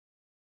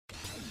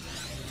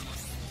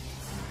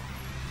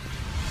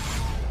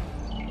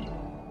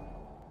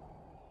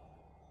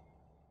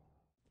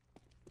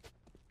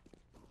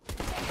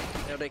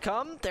they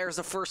come. There's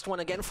the first one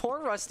again for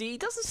Rusty. He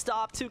doesn't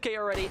stop. 2K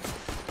already.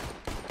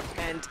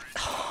 And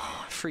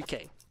free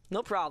K.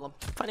 No problem.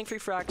 Finding 3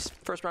 frags.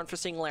 First round for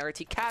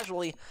Singularity.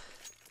 Casually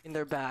in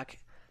their back.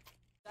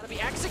 Gotta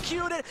be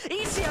executed.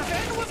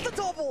 ESEA with the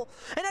double.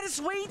 And that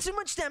is way too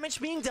much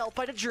damage being dealt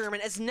by the German.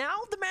 As now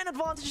the man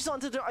advantage is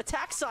onto the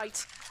attack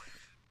site.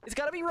 It's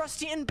gotta be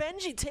Rusty and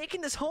Benji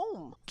taking this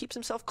home. Keeps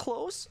himself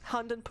close.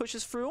 Hunden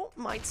pushes through.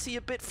 Might see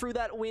a bit through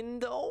that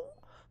window.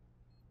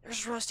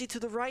 There's Rusty to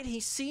the right. He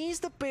sees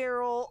the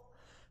barrel.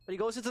 But he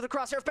goes into the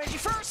crosshair of Benji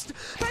first.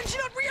 Benji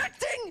not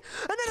reacting.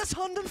 And then it's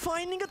Hunden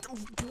finding it.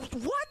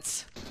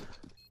 What?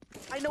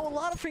 I know a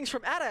lot of things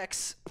from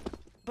Attax.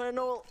 But I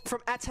know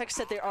from Attax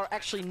that they are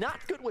actually not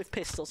good with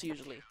pistols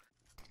usually.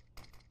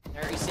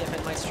 There,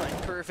 ECFN might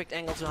strike. Perfect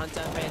angle to hunt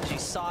down Benji.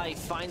 Sai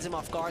finds him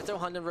off guard though.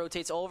 Hunden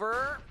rotates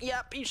over.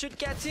 Yep, he should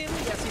get him.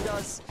 Yes, he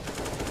does.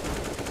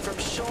 From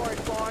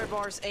short,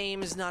 Barbar's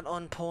aim is not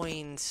on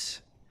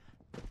point.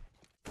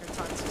 There's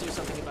time to do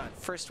something about it.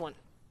 First one.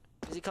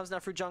 As he comes now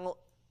through jungle.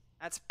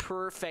 That's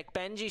perfect.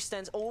 Benji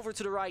stands over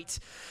to the right.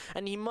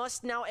 And he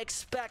must now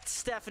expect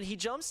Stefan. He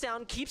jumps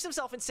down, keeps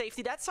himself in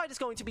safety. That side is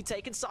going to be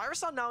taken.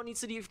 Cyrus now needs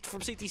to do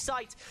from CT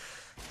site.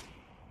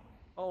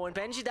 Oh, and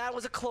Benji, that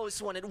was a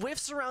close one. It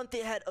whiffs around the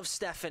head of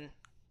Stefan.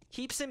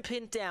 Keeps him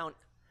pinned down.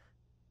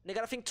 They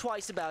gotta think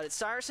twice about it.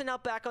 Cyrus now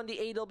back on the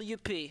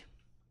AWP.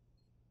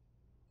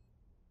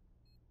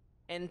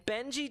 And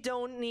Benji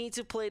don't need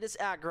to play this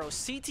aggro.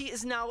 CT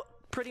is now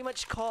pretty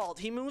much called.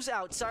 He moves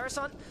out. Cyrus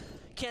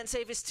can't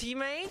save his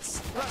teammates.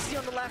 Rusty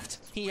on the left.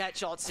 He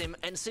headshots him.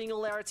 And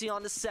Singularity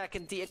on the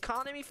second. The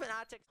economy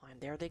fanatic. And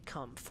there they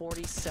come.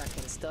 40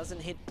 seconds.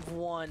 Doesn't hit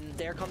one.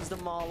 There comes the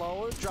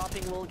Malo.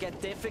 Dropping will get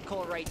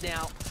difficult right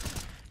now.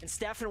 And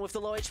Stefan with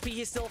the low HP,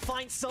 he still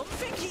finds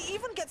something. He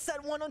even gets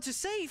that one onto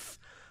safe.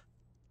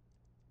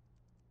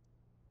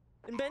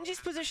 And Benji's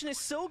position is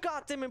so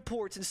goddamn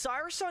important.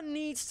 Cyruson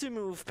needs to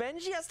move.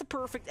 Benji has the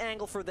perfect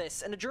angle for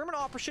this. And the German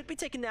Opera should be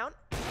taken down.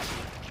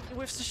 He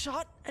whiffs the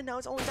shot. And now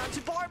it's only down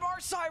to Barbar.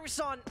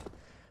 Cyruson.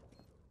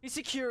 He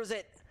secures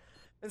it.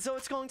 And so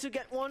it's going to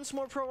get once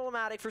more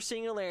problematic for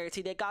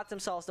Singularity. They got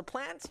themselves the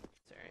plant.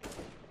 Sorry.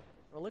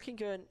 We're looking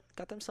good.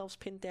 Got themselves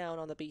pinned down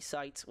on the B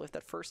site with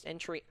that first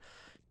entry.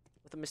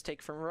 With a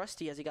mistake from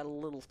Rusty as he got a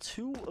little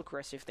too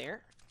aggressive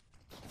there.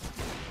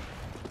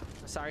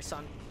 Sorry,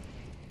 son.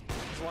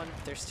 There's one,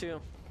 there's two.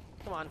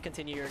 Come on,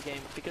 continue your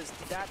game, because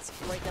that's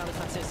right now the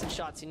consistent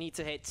shots you need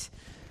to hit.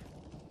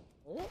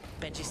 Oh,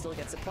 Benji still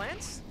gets the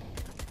plants.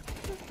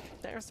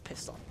 There's the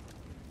pistol.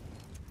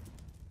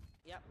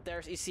 Yep,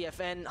 there's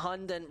ECFN.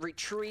 Hunden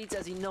retreats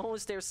as he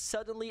knows there's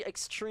suddenly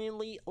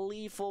extremely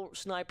lethal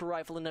sniper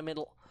rifle in the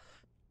middle.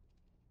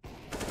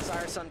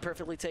 Cyruson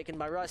perfectly taken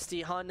by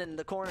Rusty. Hunden in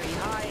the corner, he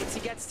hides, he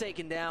gets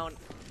taken down.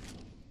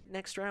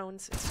 Next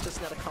round, it's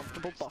just not a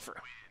comfortable buffer.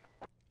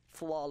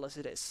 Flawless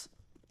it is.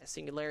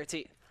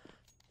 Singularity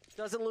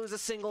doesn't lose a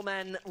single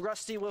man.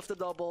 Rusty with the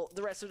double.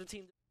 The rest of the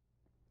team.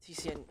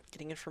 TCN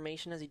getting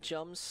information as he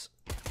jumps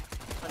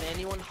on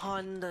anyone.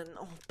 Hunden.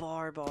 Oh,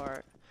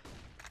 Barbar.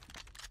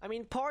 I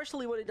mean,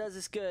 partially what he does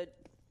is good.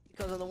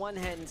 Because on the one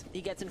hand,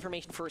 he gets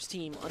information for his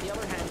team. On the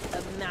other hand,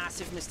 a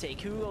massive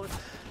mistake.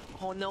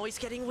 Oh no, he's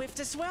getting whiffed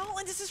as well.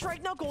 And this is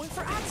right now going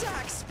for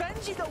Attax.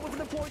 Benji, though, with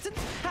an important,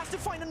 has to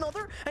find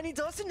another. And he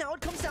does, and now it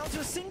comes down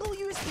to a single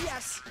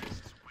USPS.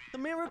 The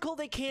miracle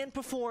they can't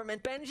perform,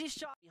 and Benji's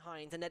shot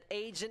behind, and that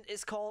agent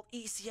is called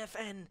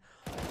ECFN.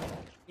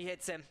 He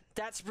hits him.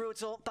 That's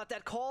brutal, but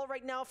that call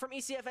right now from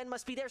ECFN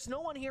must be there's no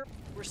one here.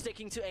 We're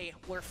sticking to A,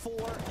 where 4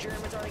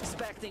 Germans are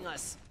expecting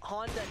us.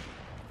 Honda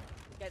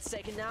gets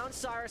taken down.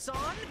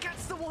 Cyruson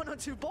gets the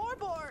 1-on-2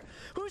 Barbar,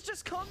 who's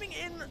just coming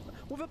in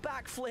with a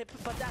backflip,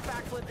 but that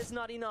backflip is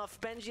not enough.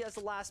 Benji has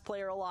the last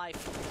player alive.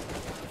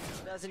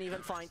 Doesn't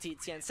even find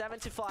TTN.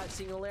 7-5,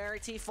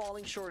 Singularity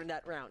falling short in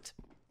that round.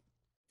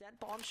 That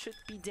bomb should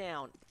be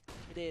down.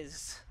 It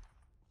is.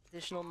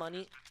 Additional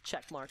money.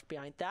 Check mark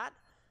behind that.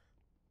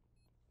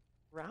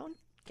 Round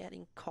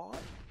getting caught.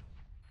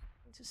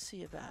 To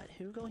see about it.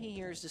 Hugo, he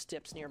hears the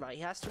steps nearby.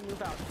 He has to move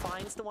out.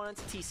 Finds the one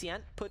onto TCN.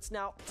 Puts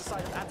now the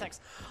side of Attax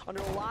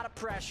under a lot of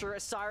pressure.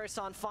 As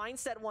Cyruson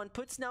finds that one.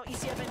 Puts now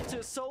ECFN into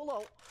a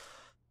solo.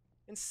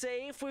 And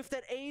safe with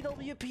that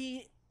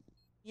AWP.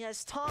 He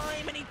has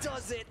time and he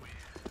does it.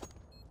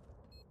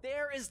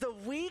 There is the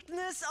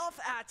weakness of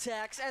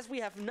Attax, as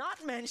we have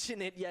not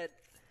mentioned it yet.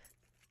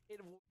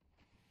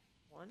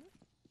 One.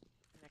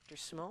 Connector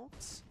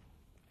smokes.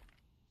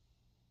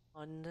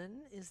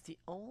 Hunden is the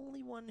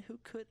only one who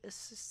could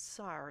assist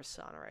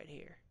Cyruson right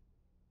here.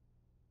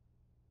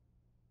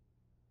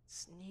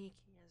 Sneaky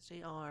as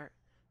they are.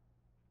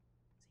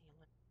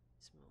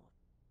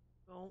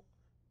 Oh.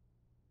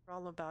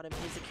 Problem about him,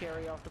 he's the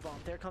carry off the bomb.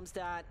 There comes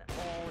that.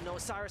 Oh no,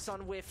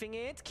 Cyruson whiffing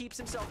it. Keeps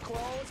himself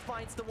close,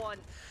 finds the one.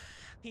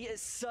 He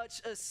is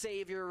such a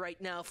savior right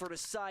now for the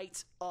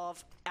site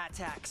of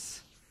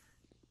Attax.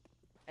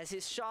 As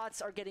his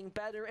shots are getting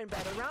better and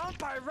better round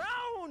by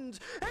round.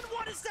 And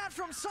what is that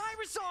from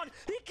Cyruson?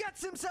 He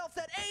gets himself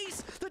that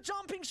ace. The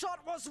jumping shot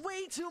was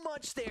way too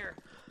much there.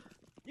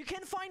 You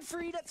can find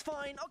free, that's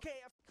fine. Okay,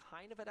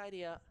 kind of an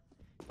idea.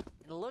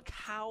 And look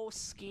how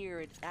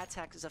scared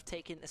Attax have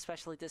taken,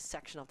 especially this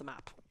section of the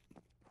map.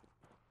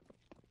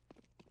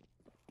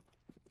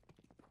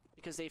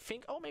 Because they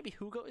think, oh, maybe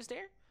Hugo is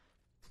there?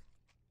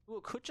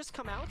 Hugo could just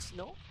come out.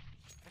 No,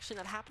 actually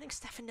not happening.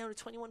 Stefan down to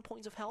 21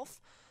 points of health.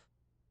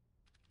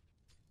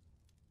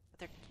 But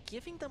they're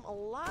giving them a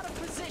lot of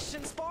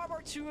positions.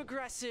 Barbar too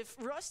aggressive.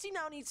 Rusty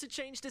now needs to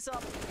change this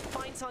up.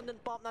 Finds Hunden,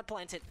 bomb not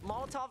planted.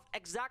 Molotov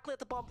exactly at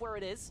the bomb where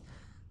it is.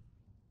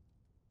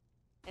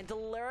 And the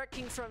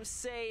lurking from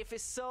safe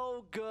is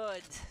so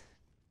good.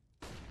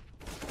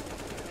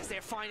 As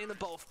they're finding them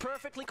both.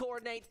 Perfectly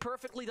coordinated,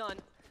 perfectly done.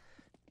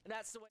 And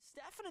that's the way.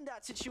 Stefan in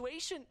that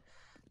situation.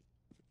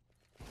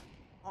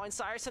 Oh, and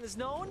Cyerson is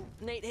known.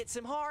 Nate hits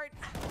him hard.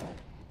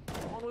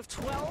 On with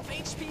 12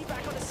 HP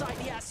back on the side.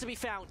 He has to be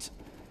found.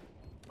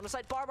 On the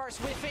side, Barbar's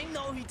whiffing.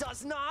 No, he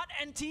does not.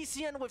 And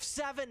TCN with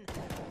 7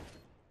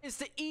 is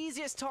the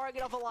easiest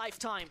target of a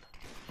lifetime.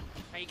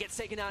 And he gets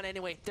taken down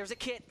anyway. There's a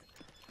kit.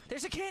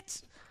 There's a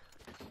kit.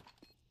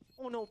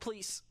 Oh no,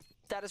 please.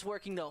 That is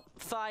working though.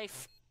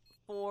 5,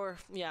 4.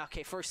 Yeah,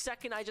 okay. For a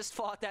second, I just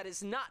thought that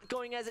is not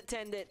going as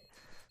intended.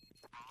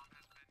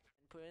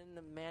 Put in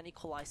the man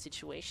equalized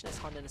situation as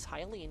Hunden is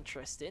highly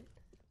interested.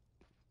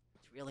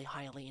 He's really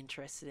highly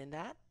interested in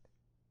that.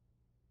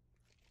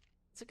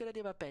 It's a good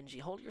idea about Benji.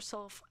 Hold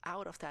yourself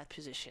out of that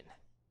position.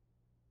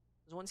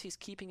 Because once he's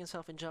keeping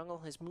himself in jungle,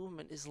 his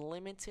movement is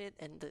limited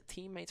and the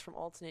teammates from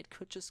alternate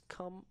could just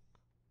come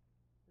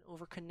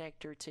over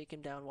connector, take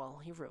him down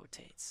while he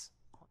rotates.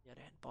 On the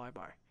other hand,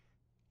 Barbar.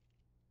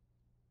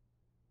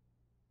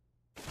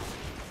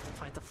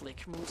 Find the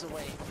flick, moves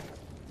away.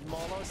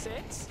 Molo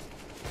sits.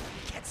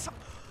 Gets some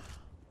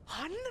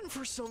Hunden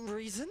for some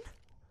reason.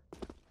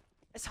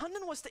 As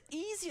Hunden was the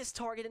easiest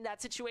target in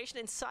that situation,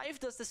 and Scythe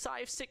does the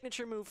Scythe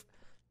signature move.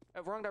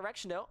 Wrong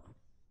direction though.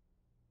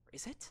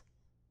 Is it?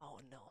 Oh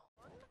no.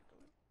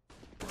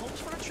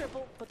 Hopes for a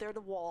triple, but there the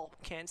wall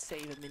can't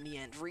save him in the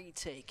end.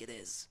 Retake it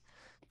is.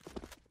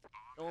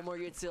 No more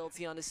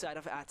utility on the side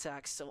of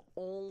Attax, so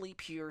only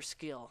pure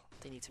skill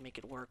they need to make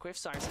it work with.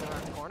 Cyerson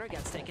around the corner,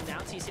 gets taken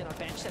down. TC on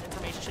bench, that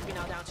information should be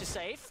now down to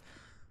safe.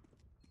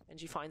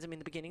 Benji finds him in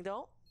the beginning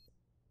though.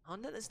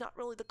 Hunden is not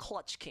really the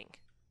clutch king.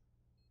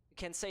 You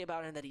can say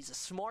about him that he's a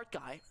smart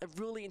guy, a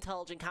really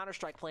intelligent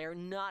Counter-Strike player,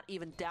 not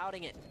even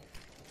doubting it.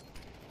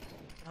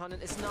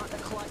 Hunden is not the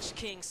clutch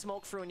king.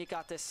 Smoke through and you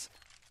got this.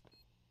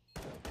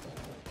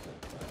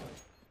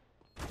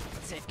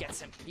 Safe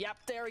gets him. Yep,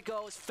 there he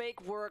goes.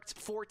 Fake worked.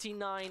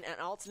 14-9 and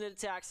alternate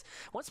attacks.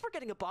 Once we're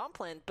getting a bomb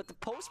plant, but the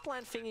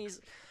post-plant thingies,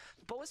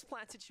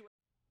 post-plant situation.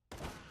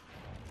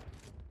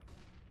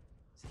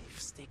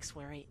 Safe sticks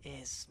where he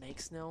is.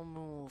 Makes no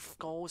move.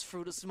 Goes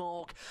through the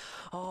smoke.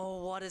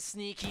 Oh, what a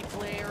sneaky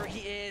player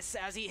he is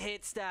as he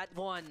hits that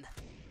one.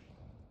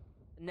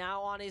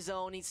 Now on his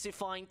own, needs to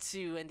find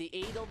 2, and the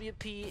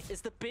AWP is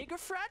the bigger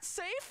threat.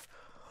 Safe.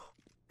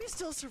 He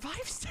still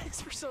survives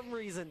this for some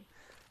reason.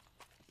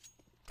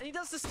 And he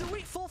does the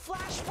Stewie, full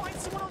flash,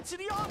 finds the one onto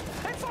the arm,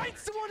 and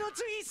finds the one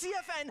onto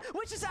ECFN,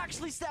 which is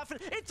actually Stefan.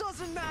 It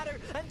doesn't matter,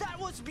 and that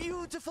was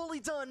beautifully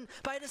done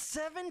by the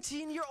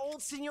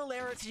 17-year-old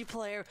Singularity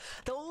player.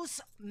 Those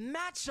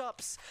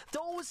matchups,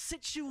 those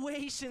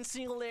situations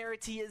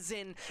Singularity is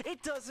in,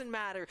 it doesn't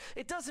matter.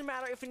 It doesn't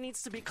matter if it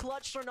needs to be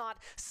clutched or not.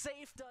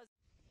 Safe does.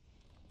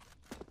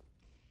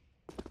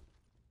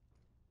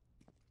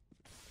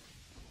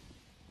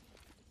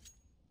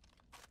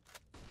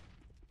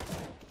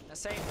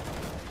 Safe.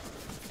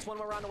 It's one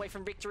more round away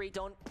from victory.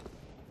 Don't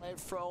let it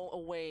throw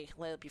away.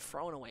 Let it be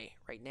thrown away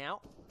right now.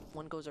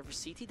 One goes over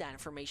CT. That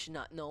information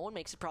not known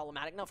makes it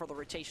problematic now for the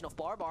rotation of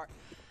Barbar.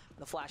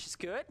 The flash is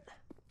good.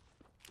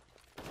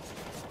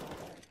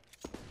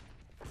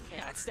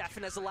 Yeah, it's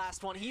Stefan as the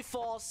last one. He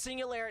falls.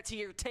 Singularity,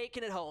 you're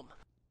taking it home.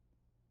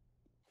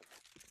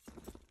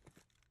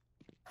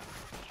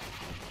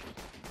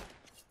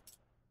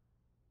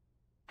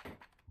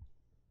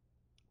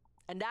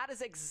 And that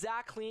is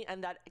exactly,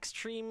 and that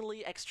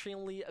extremely,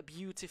 extremely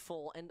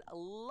beautiful and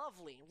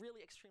lovely,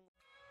 really extremely.